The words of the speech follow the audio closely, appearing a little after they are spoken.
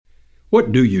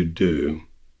What do you do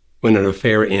when an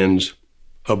affair ends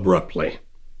abruptly?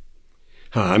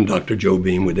 Hi, I'm Dr. Joe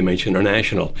Beam with MH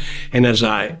International, and as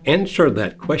I answer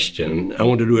that question, I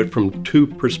want to do it from two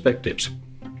perspectives.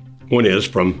 One is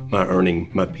from my earning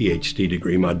my PhD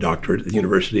degree, my doctorate at the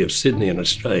University of Sydney in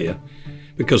Australia,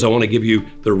 because I want to give you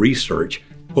the research,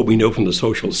 what we know from the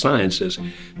social sciences,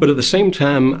 but at the same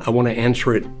time, I want to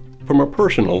answer it from a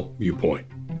personal viewpoint.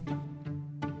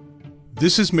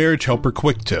 This is Marriage Helper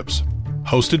Quick Tips,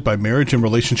 hosted by marriage and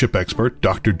relationship expert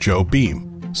Dr. Joe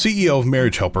Beam, CEO of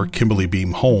Marriage Helper Kimberly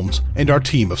Beam Holmes, and our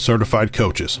team of certified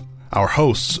coaches. Our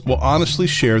hosts will honestly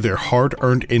share their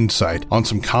hard-earned insight on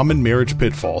some common marriage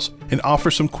pitfalls and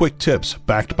offer some quick tips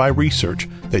backed by research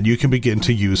that you can begin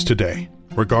to use today.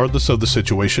 Regardless of the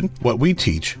situation, what we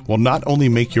teach will not only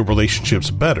make your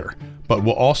relationships better, but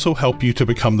will also help you to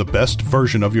become the best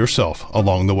version of yourself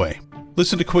along the way.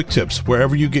 Listen to Quick Tips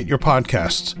wherever you get your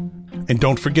podcasts. And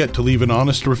don't forget to leave an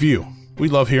honest review. We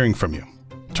love hearing from you.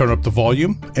 Turn up the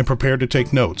volume and prepare to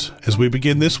take notes as we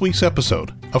begin this week's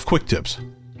episode of Quick Tips.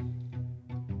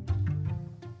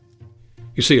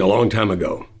 You see, a long time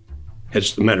ago,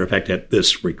 as a matter of fact, at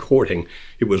this recording,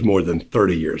 it was more than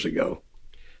 30 years ago,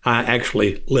 I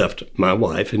actually left my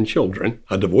wife and children,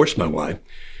 I divorced my wife,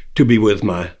 to be with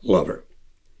my lover.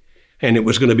 And it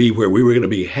was going to be where we were going to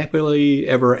be happily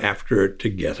ever after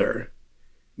together.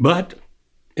 But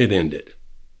it ended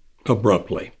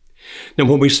abruptly. Now,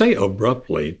 when we say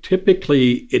abruptly,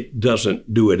 typically it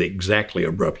doesn't do it exactly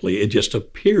abruptly. It just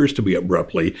appears to be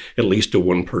abruptly, at least to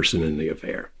one person in the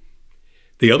affair.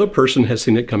 The other person has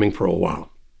seen it coming for a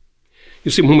while.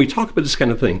 You see, when we talk about this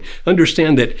kind of thing,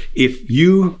 understand that if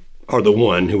you are the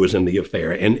one who was in the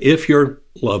affair, and if your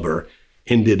lover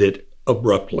ended it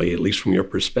abruptly, at least from your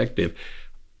perspective,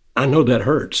 I know that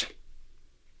hurts.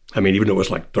 I mean, even though it was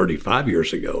like 35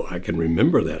 years ago, I can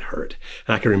remember that hurt.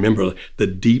 And I can remember the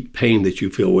deep pain that you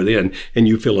feel within, and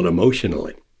you feel it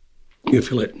emotionally. You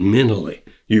feel it mentally.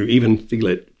 You even feel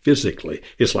it physically.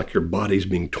 It's like your body's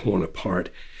being torn apart.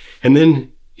 And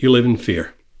then you live in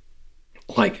fear.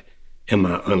 Like, am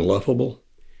I unlovable?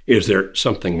 Is there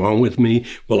something wrong with me?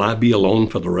 Will I be alone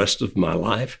for the rest of my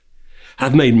life?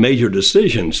 I've made major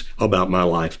decisions about my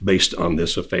life based on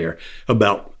this affair,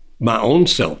 about my own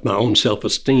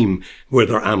self-esteem,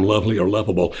 whether I'm lovely or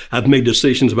lovable. I've made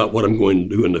decisions about what I'm going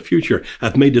to do in the future.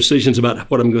 I've made decisions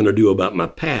about what I'm going to do about my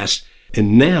past.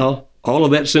 And now all of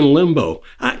that's in limbo.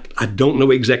 I don't know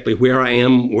exactly where I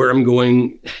am, where I'm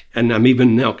going, and I'm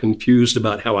even now confused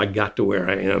about how I got to where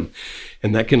I am.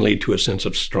 And that can lead to a sense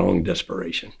of strong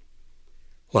desperation.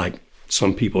 Like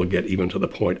some people get even to the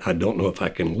point, I don't know if I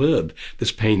can live.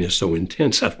 This pain is so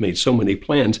intense. I've made so many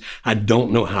plans. I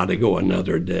don't know how to go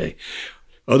another day.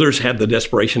 Others have the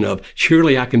desperation of,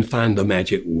 surely I can find the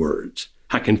magic words.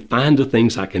 I can find the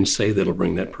things I can say that'll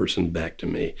bring that person back to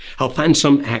me. I'll find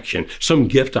some action, some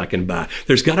gift I can buy.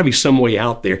 There's got to be some way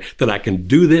out there that I can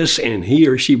do this and he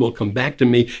or she will come back to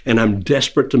me, and I'm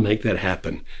desperate to make that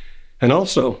happen. And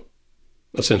also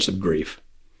a sense of grief,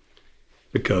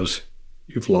 because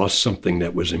you've lost something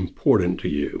that was important to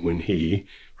you when he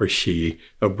or she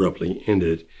abruptly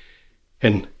ended.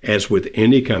 And as with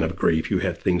any kind of grief, you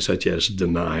have things such as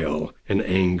denial and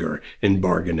anger and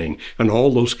bargaining and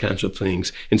all those kinds of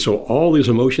things. And so all these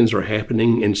emotions are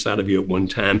happening inside of you at one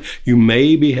time. You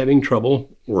may be having trouble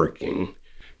working.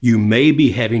 You may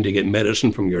be having to get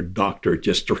medicine from your doctor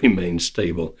just to remain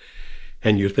stable.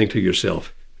 And you think to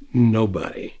yourself,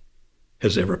 nobody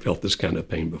has ever felt this kind of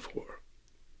pain before.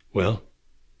 Well,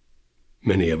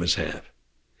 many of us have.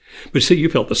 But see, you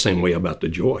felt the same way about the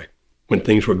joy. When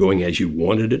things were going as you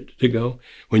wanted it to go,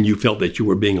 when you felt that you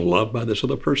were being loved by this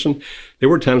other person, there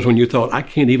were times when you thought, I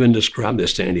can't even describe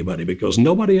this to anybody because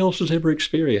nobody else has ever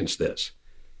experienced this.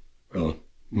 Well,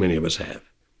 many of us have.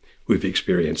 We've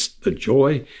experienced the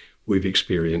joy. We've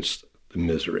experienced the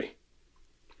misery.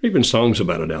 Even songs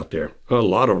about it out there. A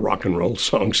lot of rock and roll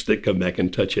songs that come back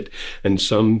and touch it in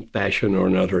some fashion or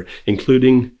another,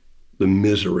 including the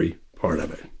misery part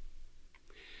of it.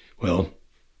 Well,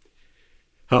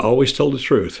 I always tell the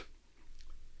truth.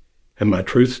 And my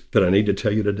truth that I need to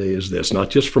tell you today is this, not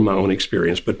just from my own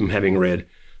experience, but from having read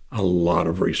a lot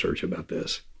of research about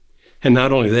this. And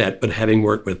not only that, but having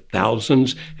worked with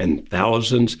thousands and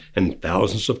thousands and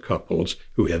thousands of couples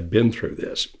who have been through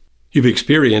this. You've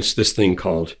experienced this thing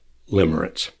called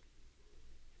limerence.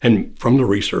 And from the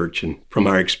research and from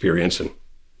our experience and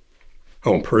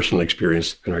our own personal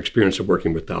experience and our experience of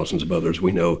working with thousands of others,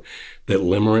 we know that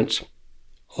limerence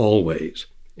always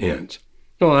ends.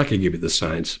 Oh, I could give you the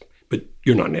science, but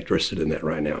you're not interested in that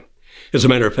right now. As a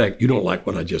matter of fact, you don't like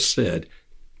what I just said,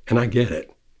 and I get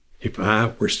it. If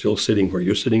I were still sitting where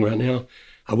you're sitting right now,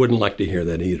 I wouldn't like to hear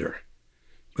that either.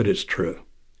 But it's true.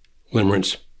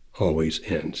 Limerence always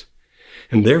ends.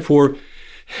 And therefore,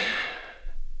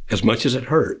 as much as it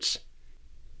hurts,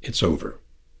 it's over.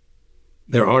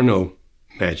 There are no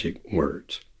magic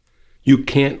words. You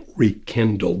can't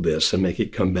rekindle this and make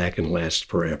it come back and last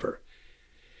forever.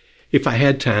 If I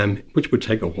had time, which would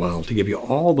take a while, to give you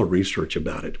all the research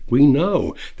about it, we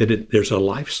know that there's a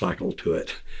life cycle to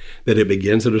it, that it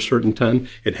begins at a certain time,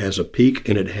 it has a peak,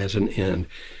 and it has an end.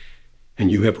 And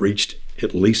you have reached,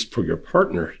 at least for your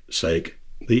partner's sake,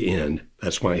 the end.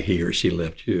 That's why he or she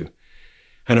left you.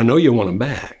 And I know you want them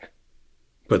back,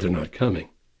 but they're not coming.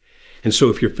 And so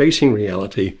if you're facing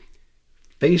reality,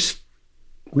 face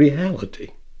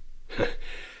reality.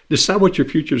 Decide what your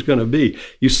future is going to be.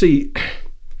 You see,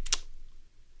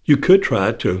 you could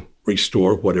try to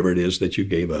restore whatever it is that you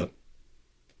gave up.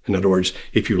 In other words,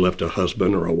 if you left a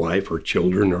husband or a wife or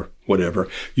children or whatever,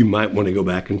 you might want to go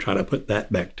back and try to put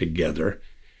that back together.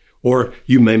 Or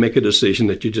you may make a decision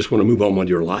that you just want to move on with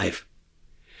your life.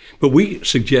 But we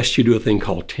suggest you do a thing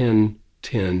called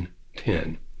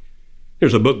 10-10-10.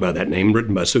 There's a book by that name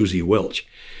written by Susie Welch.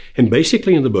 And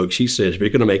basically in the book, she says, if you're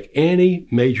going to make any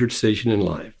major decision in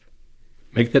life,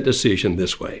 make that decision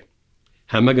this way.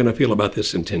 How am I going to feel about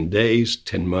this in 10 days,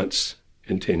 10 months,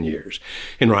 and 10 years?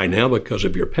 And right now, because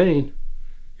of your pain,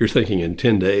 you're thinking in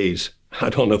 10 days, I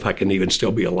don't know if I can even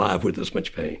still be alive with this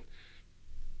much pain.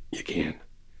 You can.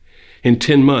 In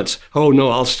 10 months, oh no,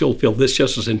 I'll still feel this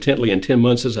just as intently in 10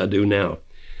 months as I do now.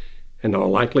 And in all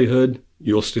likelihood,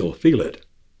 you'll still feel it,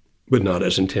 but not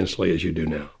as intensely as you do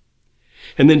now.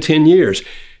 And then 10 years.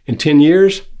 In 10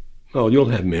 years, oh, you'll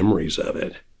have memories of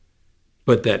it.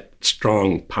 But that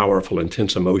strong, powerful,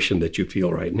 intense emotion that you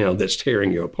feel right now that's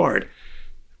tearing you apart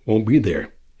won't be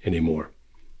there anymore.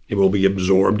 It will be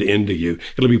absorbed into you.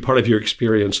 It'll be part of your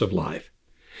experience of life.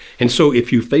 And so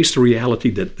if you face the reality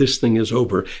that this thing is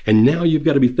over, and now you've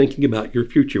got to be thinking about your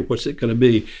future, what's it going to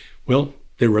be? Well,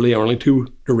 there really are only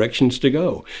two directions to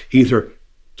go, either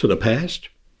to the past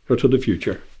or to the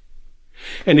future.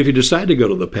 And if you decide to go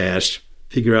to the past,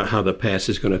 figure out how the past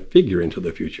is going to figure into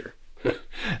the future.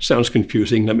 Sounds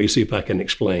confusing. Let me see if I can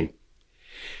explain.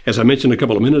 As I mentioned a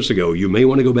couple of minutes ago, you may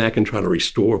want to go back and try to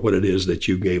restore what it is that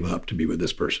you gave up to be with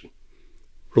this person.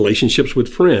 Relationships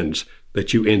with friends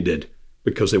that you ended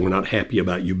because they were not happy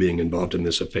about you being involved in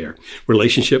this affair.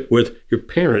 Relationship with your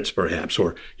parents, perhaps,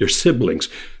 or your siblings.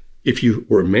 If you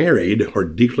were married or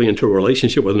deeply into a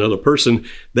relationship with another person,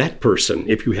 that person.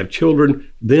 If you have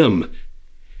children, them.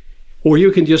 Or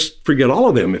you can just forget all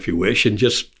of them if you wish and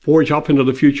just forge off into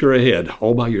the future ahead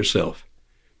all by yourself.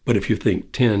 But if you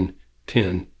think 10,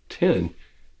 10, 10,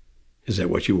 is that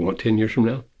what you want 10 years from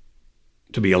now?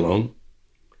 To be alone?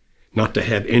 Not to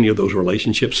have any of those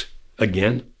relationships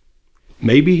again?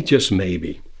 Maybe, just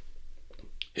maybe.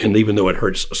 And even though it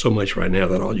hurts so much right now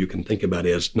that all you can think about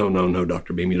is, no,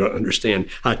 Dr. Beam, you don't understand.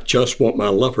 I just want my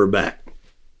lover back.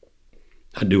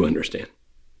 I do understand.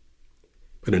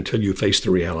 But until you face the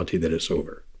reality that it's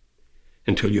over,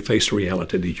 until you face the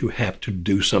reality that you have to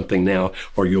do something now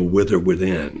or you'll wither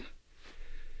within,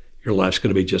 your life's going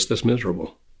to be just this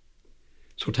miserable.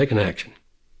 So take an action.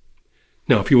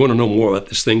 Now, if you want to know more about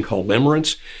this thing called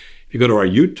limerence, if you go to our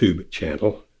YouTube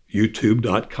channel,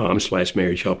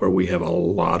 youtube.com/marriagehelper, we have a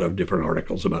lot of different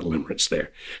articles about limerence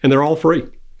there. And they're all free.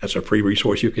 That's a free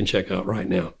resource you can check out right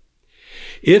now.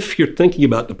 If you're thinking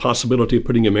about the possibility of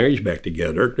putting a marriage back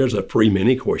together, there's a free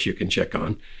mini course you can check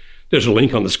on. There's a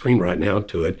link on the screen right now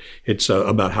to it. It's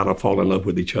about how to fall in love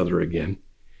with each other again.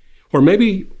 Or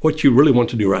maybe what you really want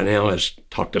to do right now is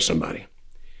talk to somebody.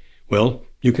 Well,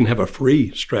 you can have a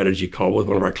free strategy call with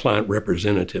one of our client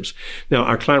representatives. Now,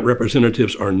 our client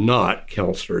representatives are not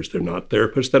counselors. They're not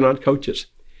therapists. They're not coaches.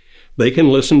 They can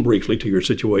listen briefly to your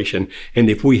situation. And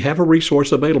if we have a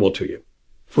resource available to you,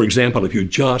 for example, if you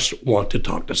just want to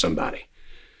talk to somebody,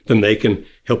 then they can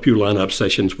help you line up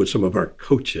sessions with some of our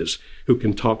coaches who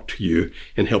can talk to you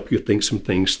and help you think some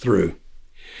things through.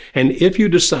 And if you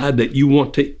decide that you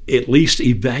want to at least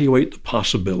evaluate the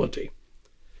possibility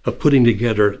of putting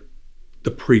together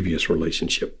the previous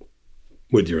relationship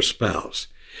with your spouse,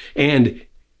 and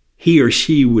he or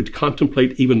she would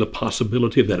contemplate even the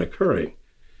possibility of that occurring,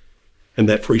 and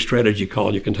that free strategy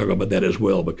call, you can talk about that as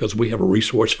well, because we have a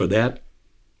resource for that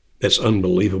that's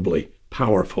unbelievably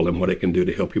powerful in what it can do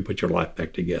to help you put your life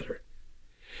back together.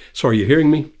 So are you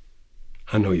hearing me?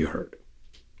 I know you hurt.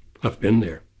 I've been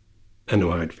there. I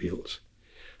know how it feels.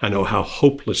 I know how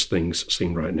hopeless things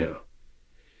seem right now.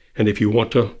 And if you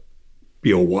want to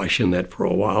be awash in that for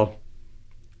a while,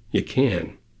 you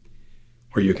can.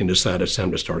 Or you can decide it's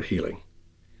time to start healing.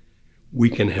 we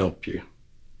can help you.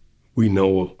 We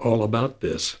know all about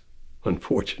this,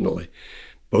 unfortunately,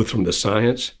 both from the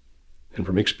science and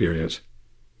from experience,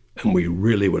 and we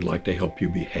really would like to help you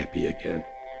be happy again.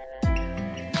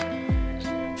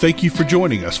 Thank you for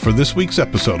joining us for this week's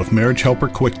episode of Marriage Helper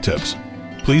Quick Tips.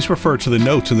 Please refer to the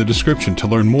notes in the description to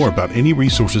learn more about any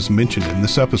resources mentioned in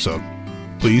this episode.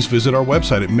 Please visit our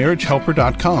website at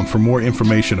marriagehelper.com for more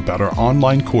information about our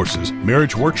online courses,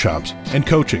 marriage workshops, and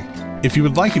coaching. If you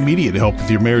would like immediate help with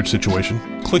your marriage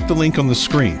situation, click the link on the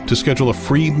screen to schedule a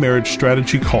free marriage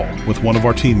strategy call with one of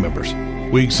our team members.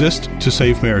 We exist to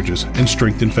save marriages and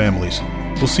strengthen families.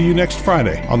 We'll see you next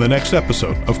Friday on the next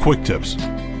episode of Quick Tips.